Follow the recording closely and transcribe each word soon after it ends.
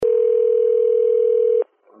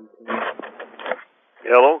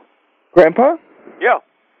Grandpa? Yeah.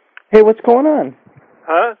 Hey, what's going on?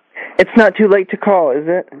 Huh? It's not too late to call, is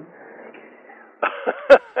it?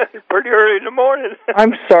 It's pretty early in the morning.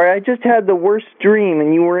 I'm sorry, I just had the worst dream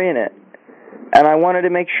and you were in it. And I wanted to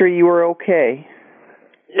make sure you were okay.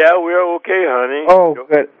 Yeah, we're okay, honey. Oh,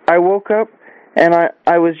 good. I woke up and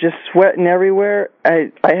I was just sweating everywhere.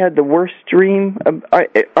 I had the worst dream.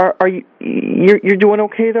 Are you you're doing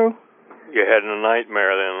okay though? You had a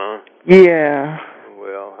nightmare then, huh? Yeah.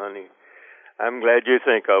 Well, honey, I'm glad you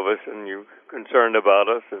think of us and you're concerned about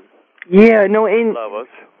us and love us.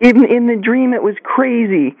 In the dream it was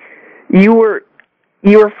crazy. You were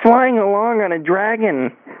flying along on a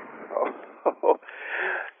dragon. Oh.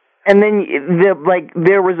 And then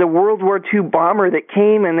there was a World War II bomber that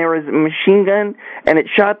came and there was a machine gun and it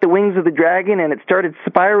shot the wings of the dragon and it started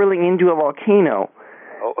spiraling into a volcano.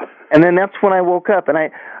 Oh. And then that's when I woke up and I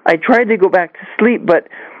tried to go back to sleep, but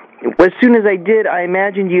as soon as I did, I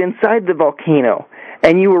imagined you inside the volcano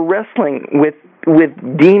and you were wrestling with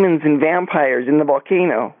demons and vampires in the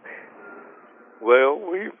volcano. Well,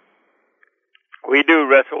 we do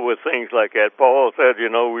wrestle with things like that. Paul said,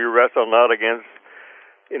 we wrestle not against,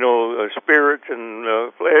 spirits and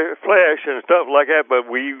flesh and stuff like that, but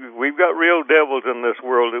we've got real devils in this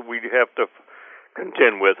world that we have to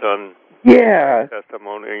contend with on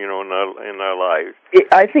testimony, in our lives.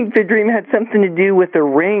 I think the dream had something to do with a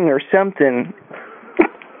ring or something.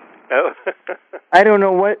 I don't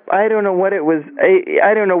know what it was.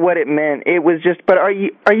 I don't know what it meant. It was just. But are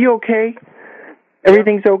you okay?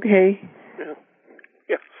 Everything's okay.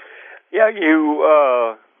 Yeah.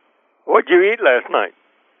 You. What'd you eat last night?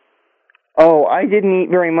 Oh, I didn't eat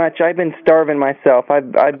very much. I've been starving myself. I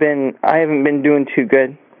haven't been doing too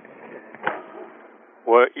good.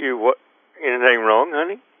 What? Anything wrong,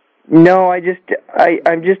 honey? No, I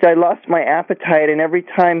lost my appetite, and every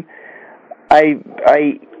time I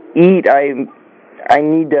eat, I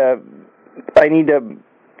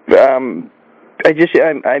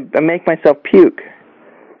make myself puke.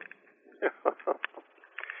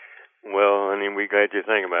 Well, honey, we got you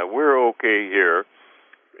thinking about it. We're okay here,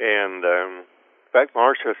 and in fact,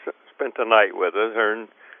 Marcia spent the night with us. Her and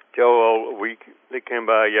Joe, they came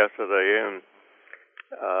by yesterday, and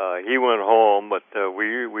he went home, but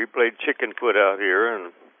we played chicken foot out here,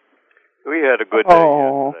 and we had a good day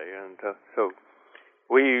yesterday, and so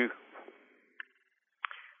we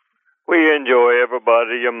enjoy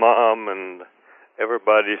everybody, your mom, and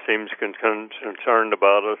everybody seems concerned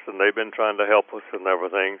about us, and they've been trying to help us and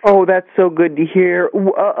everything. Oh, that's so good to hear.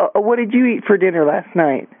 What did you eat for dinner last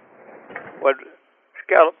night? What?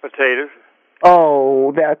 Scalloped potatoes.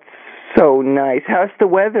 Oh, that's so nice. How's the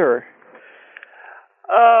weather?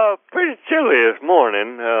 Pretty chilly this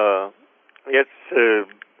morning. It's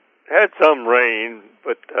had some rain,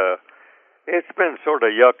 but it's been sort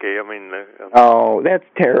of yucky. I mean, oh, that's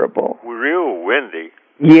terrible. Real windy.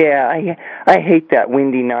 Yeah, I hate that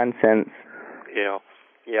windy nonsense. Yeah,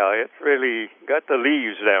 it's really got the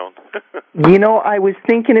leaves down. I was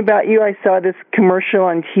thinking about you. I saw this commercial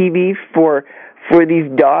on TV for these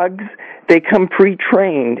dogs. They come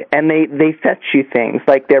pre-trained, and they fetch you things.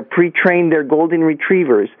 Like they're pre-trained, they're golden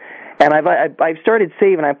retrievers. And I've started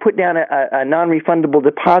saving. I put down a non-refundable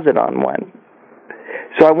deposit on one.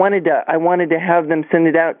 So I wanted to have them send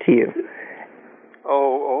it out to you.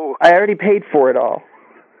 Oh. I already paid for it all.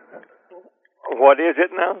 What is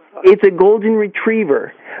it now? It's a golden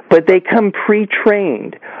retriever, but they come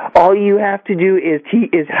pre-trained. All you have to do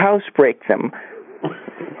is housebreak them.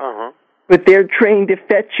 Uh-huh. But they're trained to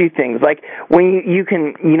fetch you things. Like when you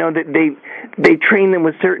can, they train them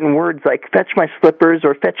with certain words like fetch my slippers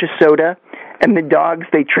or fetch a soda. And the dogs,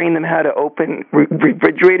 they train them how to open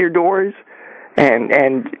refrigerator doors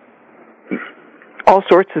and all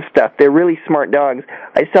sorts of stuff. They're really smart dogs.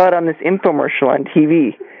 I saw it on this infomercial on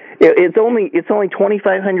TV. It's only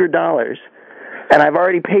 $2,500, and I've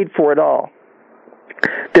already paid for it all.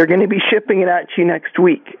 They're going to be shipping it out to you next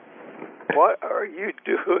week. What are you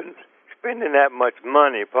doing, spending that much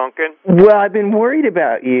money, Pumpkin? Well, I've been worried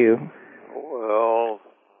about you. Well,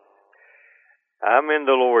 I'm in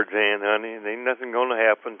the Lord's hand, honey, and ain't nothing going to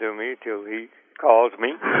happen to me till He calls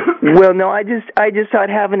me. Well, no, I just thought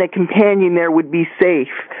having a companion there would be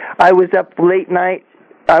safe. I was up late night.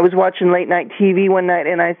 I was watching late night TV one night,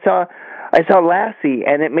 and I saw Lassie,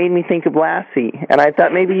 and it made me think of Lassie, and I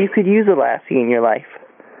thought maybe you could use a Lassie in your life.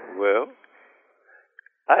 Well,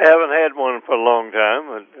 I haven't had one for a long time,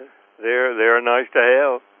 but they're nice to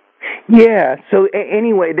have. Yeah. So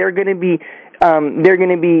anyway, they're going to be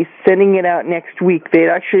sending it out next week.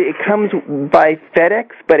 It comes by FedEx,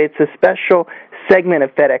 but it's a special segment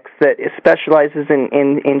of FedEx that specializes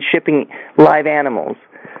in shipping live animals.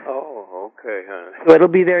 Oh. Okay, hon. So it'll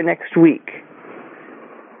be there next week.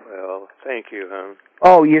 Well, thank you, hon.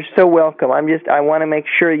 Oh, you're so welcome. I want to make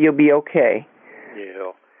sure you'll be okay.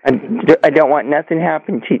 Yeah. I don't want nothing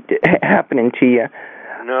happening to you.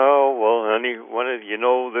 No, well, honey, you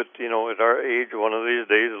know that, at our age, one of these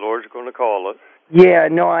days, the Lord's going to call us. Yeah,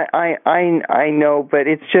 no, I know, but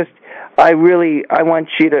it's just, I want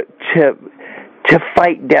you to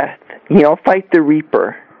fight death. Fight the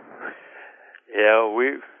Reaper.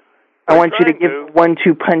 Yeah, I want you to give a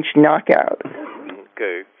 1-2 punch knockout.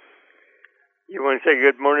 Okay. You want to say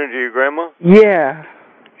good morning to your grandma? Yeah.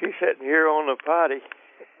 She's sitting here on the potty.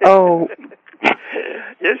 Oh.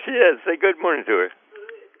 Yes, she is. Say good morning to her.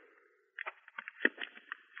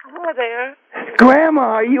 Hello there. Grandma,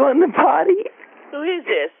 are you on the potty? Who is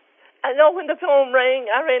this? I know when the phone rang,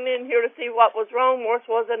 I ran in here to see what was wrong. Morse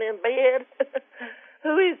wasn't in bed.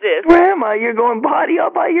 Who is this? Grandma, you're going potty all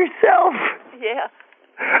by yourself. Yeah.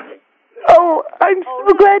 Oh, I'm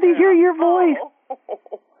so glad to hear your voice.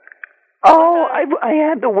 Oh, I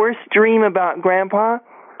had the worst dream about Grandpa.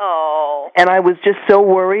 Oh. And I was just so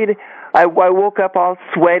worried. I woke up all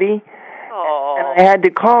sweaty. Oh. And I had to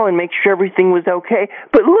call and make sure everything was okay.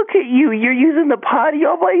 But look at you. You're using the potty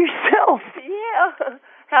all by yourself. Yeah.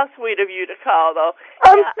 How sweet of you to call, though.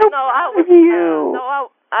 I'm so proud of you.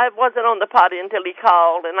 I wasn't on the potty until he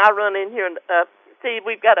called, and I run in here and see,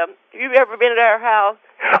 we've got you ever been at our house?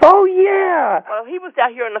 Oh, yeah. Well, he was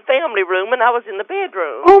out here in the family room, and I was in the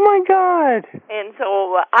bedroom. Oh, my God. And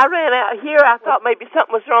so I ran out here. I thought maybe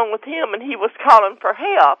something was wrong with him, and he was calling for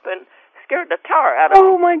help, and scared the tar out of me.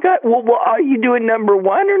 Oh, my God. Well, are you doing number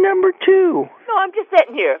 1 or number 2? No, I'm just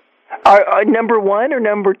sitting here. Are number 1 or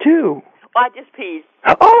number 2? Well, I just peed.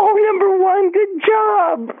 Oh, number 1. Good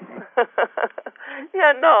job.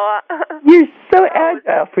 Yeah, no. You're so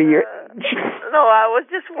agile for your age. No, I was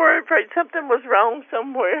just worried something was wrong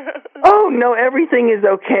somewhere. Oh, no, everything is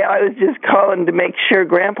okay. I was just calling to make sure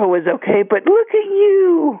Grandpa was okay, but look at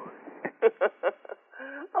you.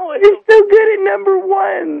 Oh, you're so good at number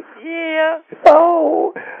 1. Yeah.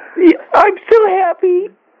 Oh, I'm so happy.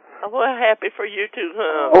 Well, happy for you too,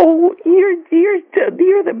 huh? Oh, you're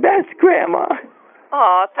the best, Grandma.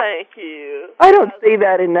 Oh, thank you. I don't say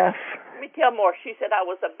that enough. Let me tell more. She said I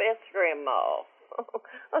was the best grandma.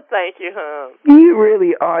 Oh, thank you, huh? You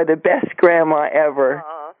really are the best grandma ever.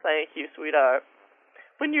 Oh, thank you, sweetheart.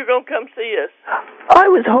 When you gonna come see us? I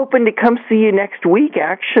was hoping to come see you next week,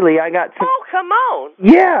 actually. I got some... Oh, come on.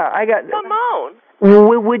 Yeah, I got... Come on.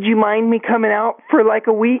 Would you mind me coming out for like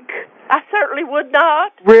a week? I certainly would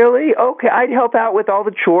not. Really? Okay, I'd help out with all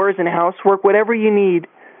the chores and housework, whatever you need.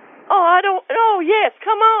 Oh, yes,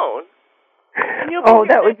 come on. Oh,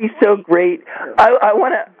 that would be so great.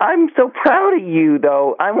 I'm so proud of you,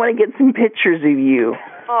 though. I want to get some pictures of you.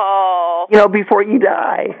 Oh. Before you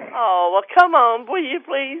die. Oh, well, come on, will you,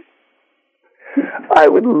 please? I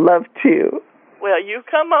would love to. Well, you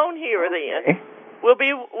come on here, then. Okay. We'll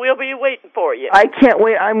be waiting for you. I can't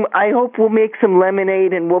wait. I hope we'll make some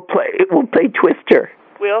lemonade and we'll play Twister.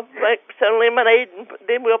 We'll make some lemonade and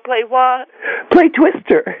then we'll play what? Play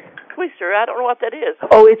Twister. Twister, I don't know what that is.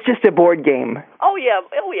 Oh, it's just a board game. Oh yeah.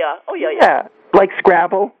 Yeah, like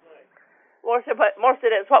Scrabble. Marcia,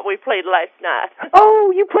 that's what we played last night.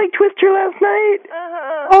 Oh, you played Twister last night?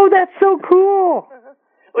 Uh-huh. Oh, that's so cool. Uh-huh.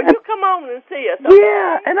 Well, you come on and see us. Okay?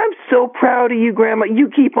 Yeah, and I'm so proud of you, Grandma. You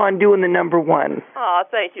keep on doing the number 1. Oh,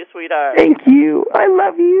 thank you, sweetheart. Thank you. I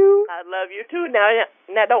love you. I love you too.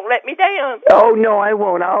 Now don't let me down. Oh no, I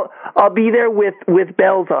won't. I'll be there with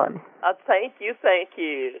bells on. Thank you.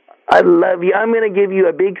 I love you. I'm gonna give you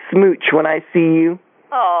a big smooch when I see you.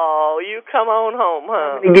 Oh, you come on home,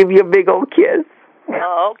 huh? I'm gonna give you a big old kiss.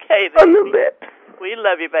 Okay, then. On the lips. We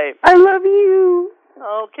love you, babe. I love you.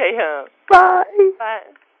 Okay, huh? Bye. Bye.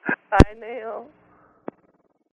 Bye now.